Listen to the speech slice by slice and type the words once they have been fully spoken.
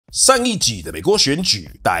上一集的美国选举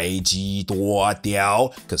代志大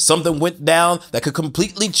条 cause something went down that could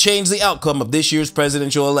completely change the outcome of this year's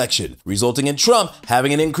presidential election, resulting in Trump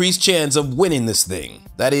having an increased chance of winning this thing.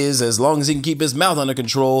 That is, as long as he can keep his mouth under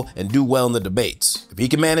control and do well in the debates. If he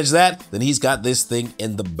can manage that, then he's got this thing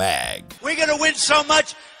in the bag. We're gonna win so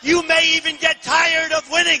much, you may even get tired of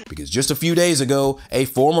winning. Because just a few days ago, a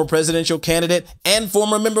former presidential candidate and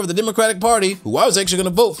former member of the Democratic Party, who I was actually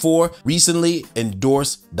going to vote for, recently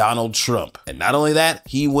endorsed Donald Trump. And not only that,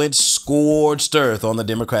 he went scorched earth on the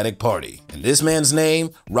Democratic Party. And this man's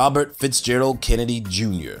name, Robert Fitzgerald Kennedy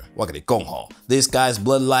Jr. This guy's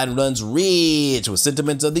bloodline runs rich with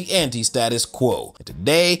sentiments of the anti-status quo. And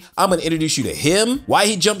today, I'm going to introduce you to him, why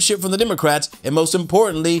he jumped ship from the Democrats, and most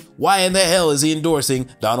importantly, why in the hell is he endorsing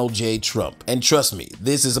Donald J. Trump. And trust me,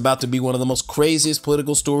 this is about to be one of the most craziest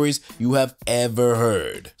political stories you have ever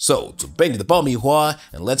heard. So, 准备你的爆米花,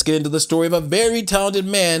 and let's get into the story of a very talented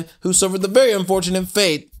man who suffered the very unfortunate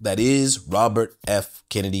fate that is Robert F.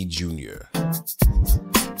 Kennedy Jr.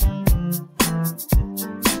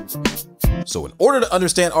 So in order to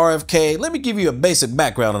understand RFK, let me give you a basic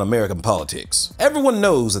background on American politics. Everyone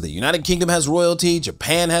knows that the United Kingdom has royalty,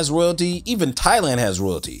 Japan has royalty, even Thailand has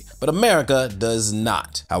royalty, but America does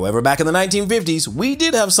not. However, back in the 1950s, we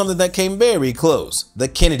did have something that came very close, the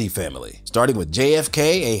Kennedy family. Starting with JFK,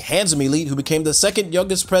 a handsome elite who became the second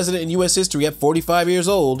youngest president in US history at 45 years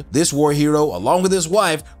old, this war hero, along with his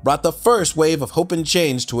wife, brought the first wave of hope and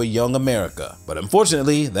change to a young America. But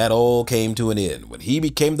unfortunately, that all came to an end when he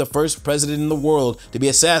became the first president in the world to be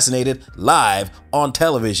assassinated live on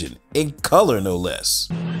television, in color no less.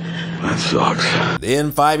 That sucks.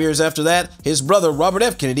 Then 5 years after that, his brother Robert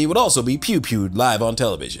F. Kennedy would also be pew-pewed live on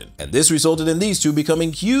television. And this resulted in these two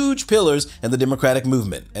becoming huge pillars in the Democratic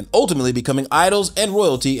movement, and ultimately becoming idols and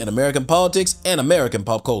royalty in American politics and American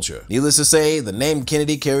pop culture. Needless to say, the name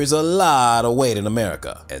Kennedy carries a lot of weight in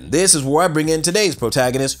America. And this is where I bring in today's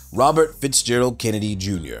protagonist, Robert Fitzgerald Kennedy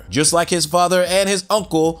Jr. Just like his father and his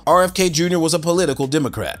uncle, RFK Jr. was a political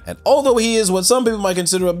Democrat. And although he is what some people might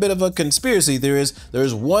consider a bit of a conspiracy theorist, there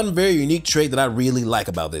is one very unique trait that I really like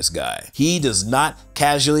about this guy. He does not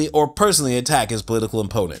casually or personally attack his political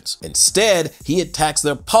opponents. Instead, he attacks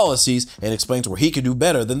their policies and explains where he can do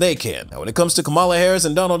better than they can. Now, when it comes to Kamala Harris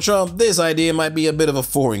and Donald Trump, this idea might be a bit of a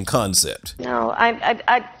foreign concept. No,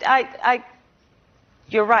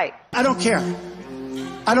 you're right. I don't care.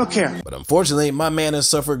 I don't care. But unfortunately, my man has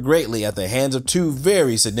suffered greatly at the hands of two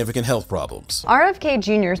very significant health problems. RFK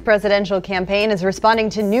Jr.'s presidential campaign is responding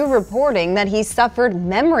to new reporting that he suffered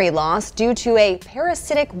memory loss due to a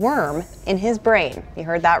parasitic worm in his brain. You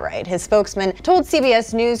heard that right. His spokesman told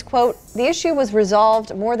CBS News, quote, "The issue was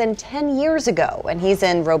resolved more than 10 years ago, and he's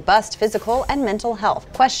in robust physical and mental health.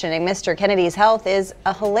 Questioning Mr. Kennedy's health is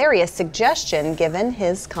a hilarious suggestion given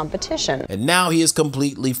his competition." And now he is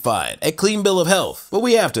completely fine, a clean bill of health. But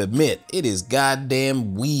we have to admit, it is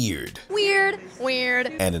goddamn weird. Weird.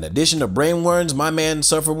 And in addition to brain worms, my man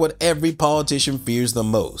suffered what every politician fears the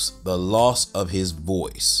most, the loss of his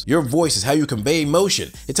voice. Your voice is how you convey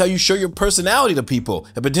emotion. It's how you show your personality to people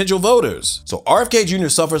and potential voters. So RFK Jr.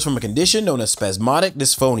 suffers from a condition known as spasmodic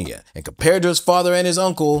dysphonia. And compared to his father and his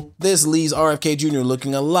uncle, this leaves RFK Jr.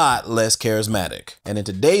 looking a lot less charismatic. And in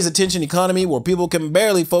today's attention economy where people can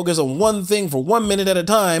barely focus on one thing for 1 minute at a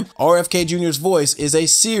time, RFK Jr.'s voice is a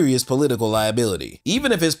serious political liability.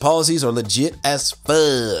 Even if his policies are legit as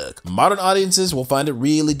fuck, modern audiences will find it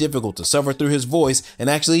really difficult to suffer through his voice and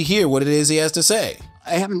actually hear what it is he has to say.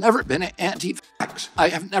 I have never been anti-vax. I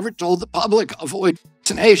have never told the public avoid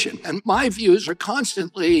vaccination, and my views are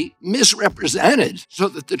constantly misrepresented so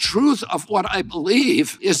that the truth of what I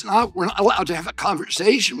believe is not, we're not allowed to have a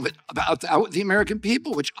conversation about that with the American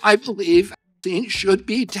people, which I believe vaccines should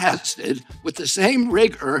be tested with the same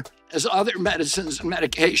rigor as other medicines and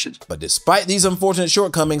medications. But despite these unfortunate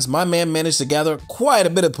shortcomings, my man managed to gather quite a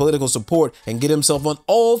bit of political support and get himself on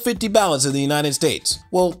all 50 ballots in the United States.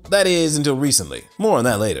 Well, that is until recently. More on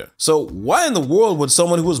that later. So why in the world would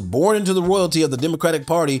someone who was born into the royalty of the Democratic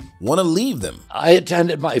Party want to leave them? I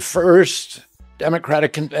attended my first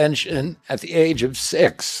Democratic convention at the age of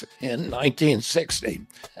 6 in 1960.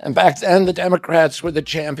 And back then, the Democrats were the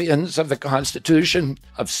champions of the Constitution,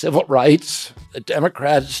 of civil rights. The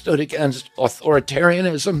Democrats stood against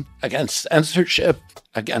authoritarianism, against censorship,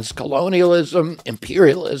 against colonialism,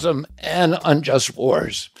 imperialism, and unjust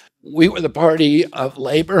wars. We were the party of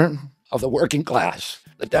labor, of the working class.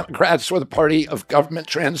 The Democrats were the party of government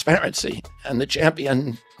transparency and the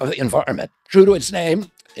champion of the environment. True to its name,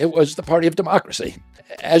 it was the party of democracy.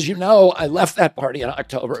 As you know, I left that party in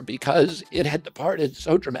October because it had departed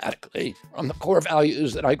so dramatically from the core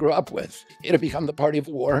values that I grew up with. It had become the party of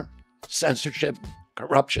war, censorship,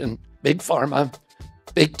 corruption, big pharma,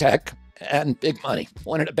 big tech, and big money.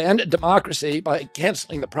 When it abandoned democracy by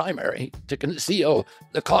canceling the primary to conceal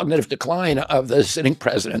the cognitive decline of the sitting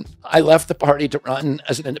president, I left the party to run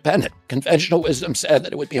as an independent. Conventional wisdom said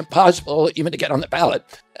that it would be impossible even to get on the ballot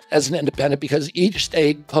as an independent because each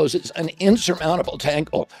state poses an insurmountable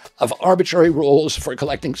tangle of arbitrary rules for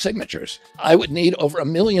collecting signatures. I would need over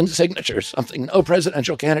 1 million signatures, something no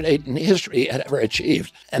presidential candidate in history had ever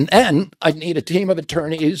achieved. And then I'd need a team of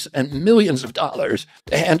attorneys and millions of dollars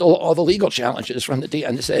to handle all the legal challenges from the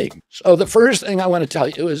DNC. So the first thing I want to tell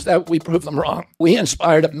you is that we proved them wrong. We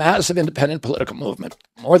inspired a massive independent political movement.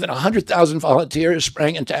 More than 100,000 volunteers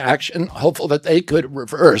sprang into action, hopeful that they could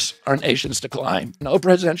reverse our nation's decline. No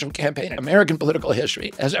presidential campaign in American political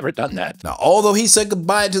history has ever done that. Now, although he said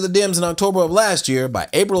goodbye to the Dems in October of last year, by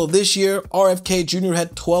April of this year, RFK Jr.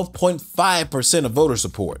 had 12.5% of voter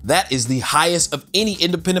support. That is the highest of any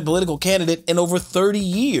independent political candidate in over 30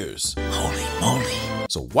 years. Holy moly.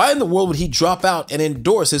 So why in the world would he drop out and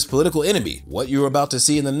endorse his political enemy? What you're about to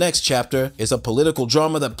see in the next chapter is a political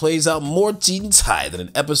drama that plays out more high than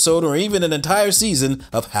an episode or even an entire season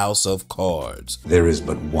of House of Cards. There is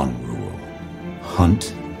but one rule: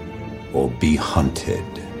 hunt or be hunted.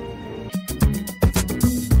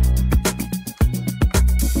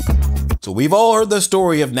 So we've all heard the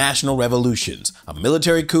story of national revolutions, a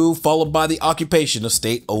military coup followed by the occupation of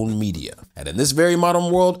state-owned media. And in this very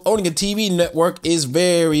modern world, owning a TV network is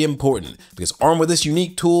very important because armed with this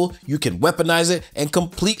unique tool, you can weaponize it and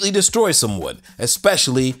completely destroy someone,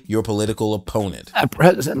 especially your political opponent.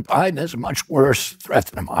 President Biden is a much worse threat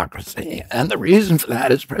to democracy. And the reason for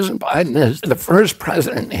that is President Biden is the first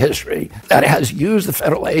president in history that has used the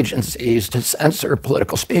federal agencies to censor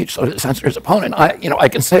political speech, so to censor his opponent. I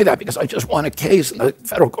can say that because I just won a case in the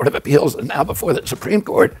Federal Court of Appeals and now before the Supreme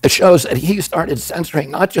Court. It shows that he started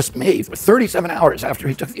censoring not just me. For 37 hours after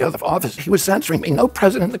he took the oath of office, he was censoring me. No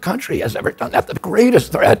president in the country has ever done that. The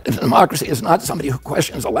greatest threat to democracy is not somebody who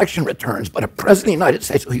questions election returns, but a president of the United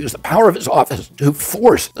States who used the power of his office to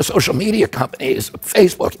force the social media companies,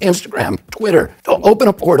 Facebook, Instagram, Twitter, to open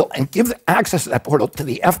a portal and give access to that portal to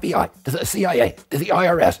the FBI, to the CIA, to the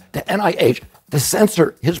IRS, to NIH, to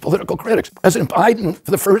censor his political critics. President Biden,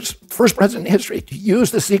 for the first president in history, to use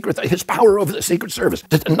his power over the Secret Service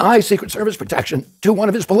to deny Secret Service protection to one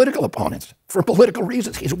of his political opponents for political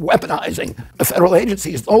reasons. He's weaponizing the federal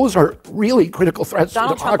agencies. Those are really critical threats to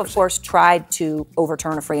democracy. Donald Trump, of course, tried to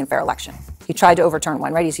overturn a free and fair election. He tried to overturn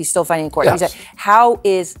one, right? He's still fighting in court. Yes. How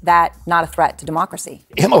is that not a threat to democracy?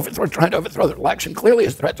 Him trying to overthrow the election clearly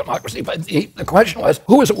is a threat to democracy, but the question was,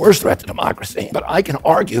 who is a worse threat to democracy? But I can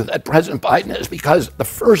argue that President Biden is, because the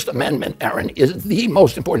First Amendment, Aaron, is the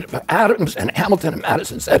most important. Adams and Hamilton and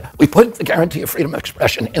Madison said, we put the guarantee of freedom of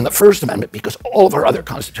expression in the First Amendment because all of our other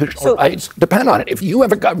constitutional rights depend on it. If you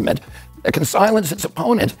have a government that can silence its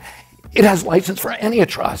opponent, it has license for any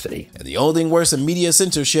atrocity. And the only thing worse than media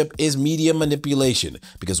censorship is media manipulation,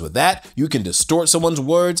 because with that, you can distort someone's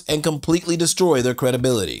words and completely destroy their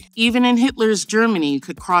credibility. Even in Hitler's Germany, you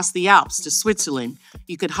could cross the Alps to Switzerland.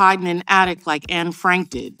 You could hide in an attic like Anne Frank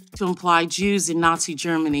did to imply Jews in Nazi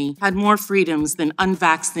Germany had more freedoms than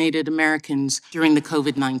unvaccinated Americans during the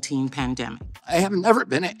COVID-19 pandemic. I have never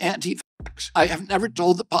been anti-vax. I have never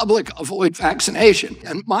told the public avoid vaccination,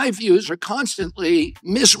 and my views are constantly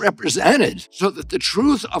misrepresented so that the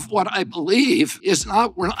truth of what I believe is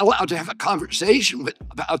not, we're not allowed to have a conversation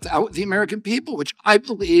about that with the American people, which I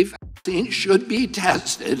believe vaccines should be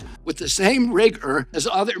tested with the same rigor as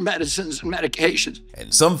other medicines and medications.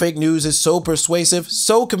 And some fake news is so persuasive,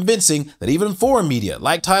 so convincing that even foreign media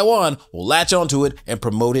like Taiwan will latch onto it and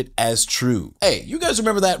promote it as true. Hey, you guys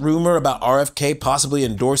remember that rumor about RFK possibly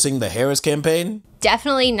endorsing the Harris campaign?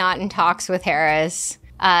 Definitely not in talks with Harris.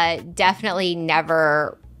 Definitely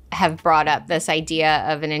never have brought up this idea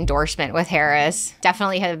of an endorsement with Harris.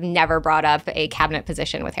 Definitely have never brought up a cabinet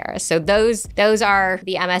position with Harris. So those are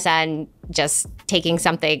the MSN just taking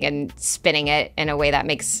something and spinning it in a way that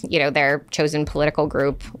makes, their chosen political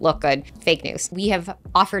group look good. Fake news. We have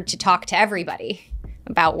offered to talk to everybody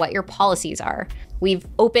about what your policies are. We've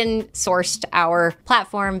open sourced our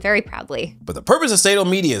platform very proudly. But the purpose of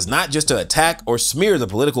state-owned media is not just to attack or smear the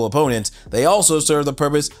political opponents. They also serve the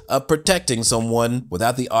purpose of protecting someone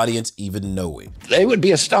without the audience even knowing. They would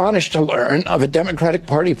be astonished to learn of a Democratic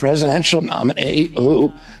Party presidential nominee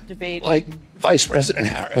who, like Vice President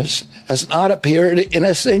Harris, has not appeared in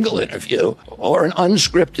a single interview or an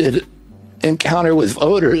unscripted encounter with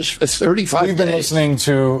voters for 35 days. We've been listening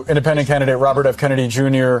to independent candidate Robert F. Kennedy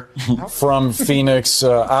Jr. from Phoenix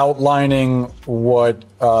outlining what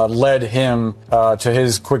led him to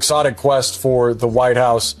his quixotic quest for the White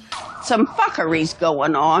House. Some fuckery's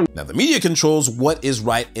going on. Now, the media controls what is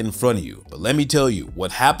right in front of you, but let me tell you,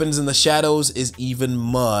 what happens in the shadows is even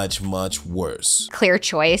much, much worse. Clear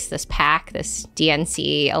Choice, this PAC, this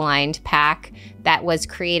DNC-aligned PAC that was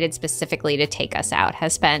created specifically to take us out,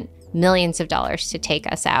 has spent millions of dollars to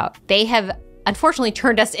take us out. They have unfortunately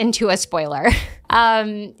turned us into a spoiler.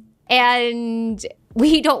 And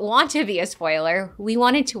we don't want to be a spoiler. We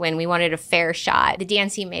wanted to win. We wanted a fair shot. The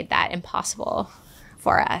DNC made that impossible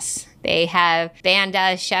for us. They have banned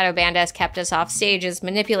us, shadow banned us, kept us off stages,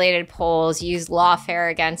 manipulated polls, used lawfare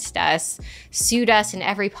against us, sued us in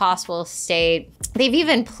every possible state. They've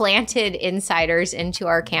even planted insiders into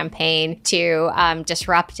our campaign to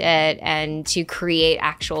disrupt it and to create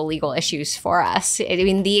actual legal issues for us. I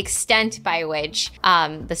mean, the extent by which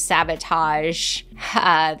the sabotage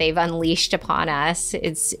they've unleashed upon us,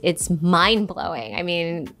 it's mind-blowing. I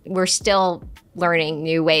mean, we're still learning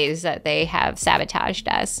new ways that they have sabotaged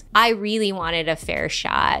us. I really wanted a fair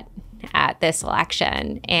shot at this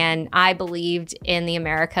election, and I believed in the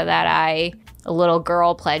America that a little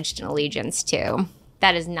girl pledged an allegiance to.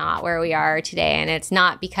 That is not where we are today, and it's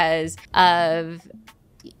not because of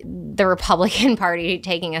the Republican Party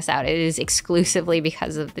taking us out. It is exclusively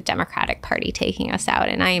because of the Democratic Party taking us out,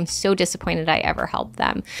 and I am so disappointed I ever helped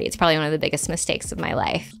them. It's probably one of the biggest mistakes of my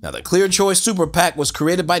life. Now, the Clear Choice Super PAC was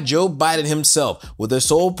created by Joe Biden himself with their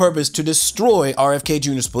sole purpose to destroy RFK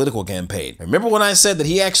Jr.'s political campaign. Remember when I said that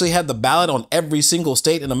he actually had the ballot on every single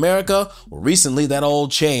state in America? Well, recently that all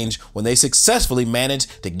changed when they successfully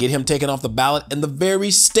managed to get him taken off the ballot in the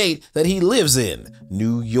very state that he lives in,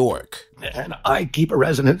 New York. And I keep a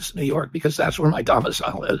residence in New York because that's where my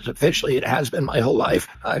domicile is. Officially, it has been my whole life.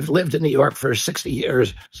 I've lived in New York for 60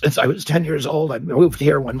 years. Since I was 10 years old, I moved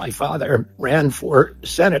here when my father ran for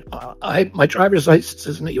Senate. My driver's license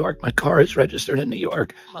is in New York. My car is registered in New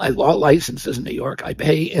York. My law license is in New York. I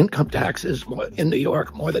pay income taxes in New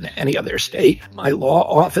York more than any other state. My law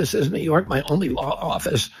office is in New York, my only law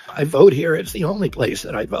office. I vote here. It's the only place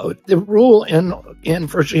that I vote. The rule in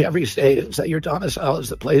virtually every state is that your domicile is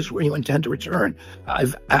the place where you intend to return.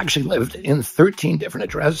 I've actually lived in 13 different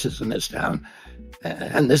addresses in this town,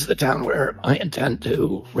 and this is the town where I intend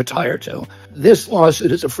to retire to. This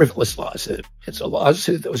lawsuit is a frivolous lawsuit. It's a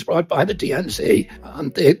lawsuit that was brought by the DNC.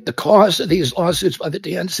 The cost of these lawsuits by the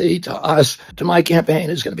DNC to us, to my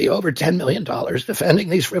campaign, is going to be over $10 million. Defending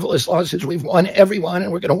these frivolous lawsuits, we've won every one,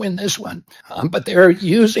 and we're going to win this one. But they're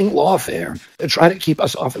using lawfare to try to keep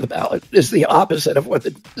us off of the ballot. It's the opposite of what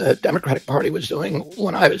the Democratic Party was doing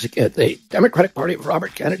when I was a kid. The Democratic Party of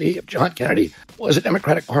Robert Kennedy, of John Kennedy, was a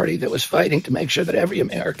Democratic Party that was fighting to make sure that every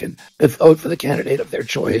American could vote for the candidate of their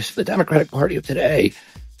choice. The Democratic Party of today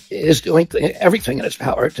is doing everything in its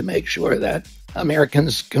power to make sure that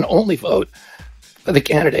Americans can only vote for the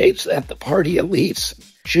candidates that the party elites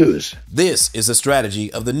choose. This is the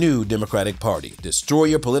strategy of the new Democratic Party. Destroy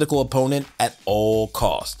your political opponent at all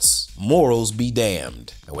costs. Morals be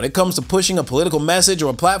damned. And when it comes to pushing a political message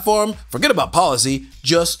or a platform, forget about policy,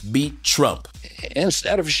 just beat Trump.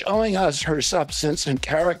 Instead of showing us her substance and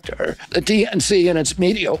character, the DNC and its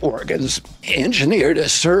media organs engineered a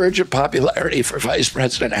surge of popularity for Vice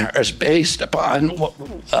President Harris based upon,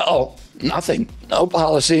 well, nothing. No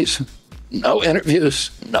policies, no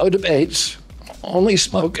interviews, no debates, only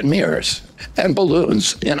smoke and mirrors and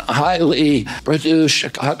balloons in highly produced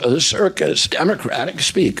Chicago circus. Democratic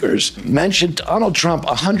speakers mentioned Donald Trump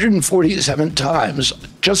 147 times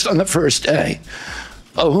just on the first day.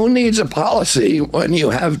 Oh, who needs a policy when you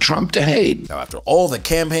have Trump to hate? Now, after all the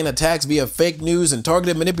campaign attacks via fake news and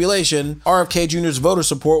targeted manipulation, RFK Jr.'s voter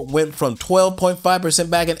support went from 12.5%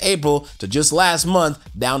 back in April to just last month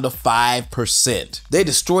down to 5%. They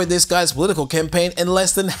destroyed this guy's political campaign in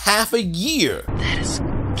less than half a year. That is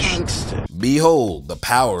gangster. Behold the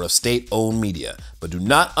power of state-owned media. But do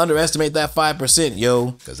not underestimate that 5%,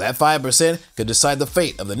 yo, because that 5% could decide the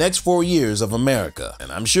fate of the next 4 years of America.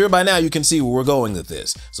 And I'm sure by now you can see where we're going with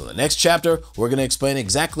this. So in the next chapter, we're going to explain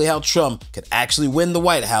exactly how Trump could actually win the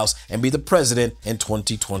White House and be the president in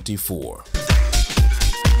 2024.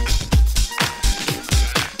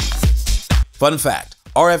 Fun fact.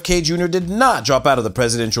 RFK Jr. did not drop out of the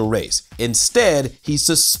presidential race. Instead, he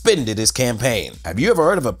suspended his campaign. Have you ever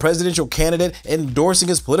heard of a presidential candidate endorsing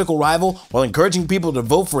his political rival while encouraging people to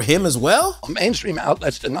vote for him as well? Mainstream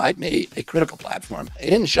outlets denied me a critical platform.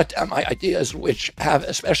 They didn't shut down my ideas, which have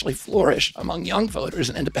especially flourished among young voters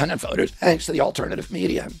and independent voters, thanks to the alternative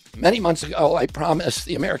media. Many months ago, I promised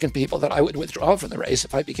the American people that I would withdraw from the race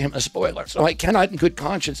if I became a spoiler. So I cannot in good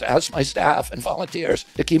conscience ask my staff and volunteers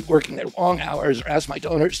to keep working their long hours or ask my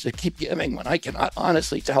donors to keep giving when I cannot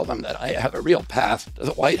honestly tell them that I have a real path to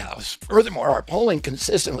the White House. Furthermore, our polling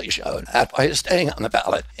consistently showed that by staying on the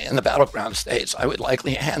ballot in the battleground states, I would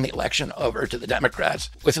likely hand the election over to the Democrats,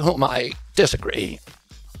 with whom I disagree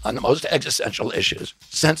on the most existential issues: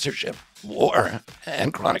 censorship, war,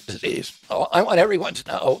 and chronic disease. So I want everyone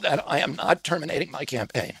to know that I am not terminating my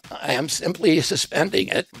campaign. I am simply suspending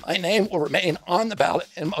it. My name will remain on the ballot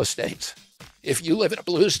in most states. If you live in a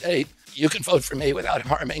blue state, you can vote for me without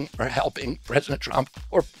harming or helping President Trump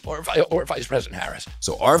or Vice President Harris.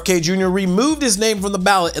 So RFK Jr. removed his name from the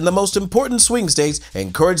ballot in the most important swing states and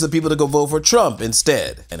encouraged the people to go vote for Trump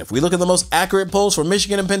instead. And if we look at the most accurate polls for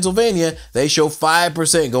Michigan and Pennsylvania, they show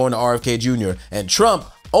 5% going to RFK Jr. and Trump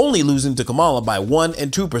only losing to Kamala by 1% and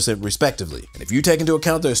 2% respectively. And if you take into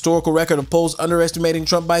account the historical record of polls underestimating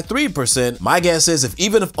Trump by 3%, my guess is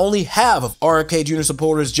even if only half of RFK Jr.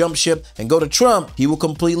 supporters jump ship and go to Trump, he will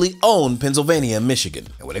completely own Pennsylvania and Michigan.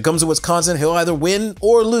 And when it comes to Wisconsin, he'll either win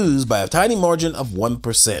or lose by a tiny margin of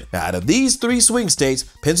 1%. Now, out of these three swing states,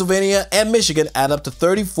 Pennsylvania and Michigan add up to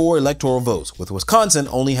 34 electoral votes, with Wisconsin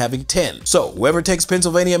only having 10. So whoever takes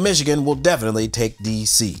Pennsylvania and Michigan will definitely take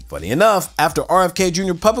DC. Funny enough, after RFK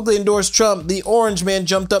Jr. publicly endorsed Trump, the Orange Man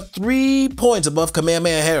jumped up 3 points above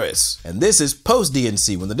Kamala Harris. And this is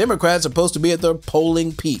post-DNC, when the Democrats are supposed to be at their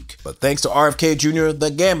polling peak. But thanks to RFK Jr.,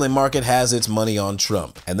 the gambling market has its money on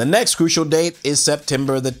Trump. And the next crucial date is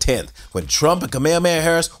September the 10th, when Trump and Kamala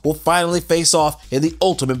Harris will finally face off in the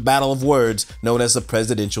ultimate battle of words known as the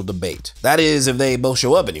presidential debate. That is, if they both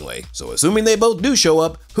show up anyway. So assuming they both do show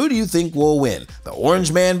up, who do you think will win? The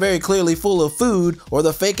Orange Man very clearly full of food, or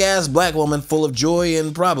the fake-ass black woman full of joy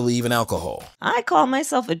and probably even alcohol? I call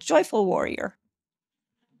myself a joyful warrior.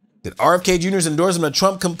 Did RFK Jr.'s endorsement of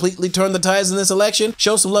Trump completely turn the tides in this election?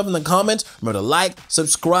 Show some love in the comments. Remember to like,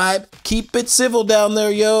 subscribe, keep it civil down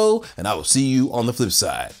there, yo. And I will see you on the flip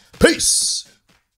side. Peace!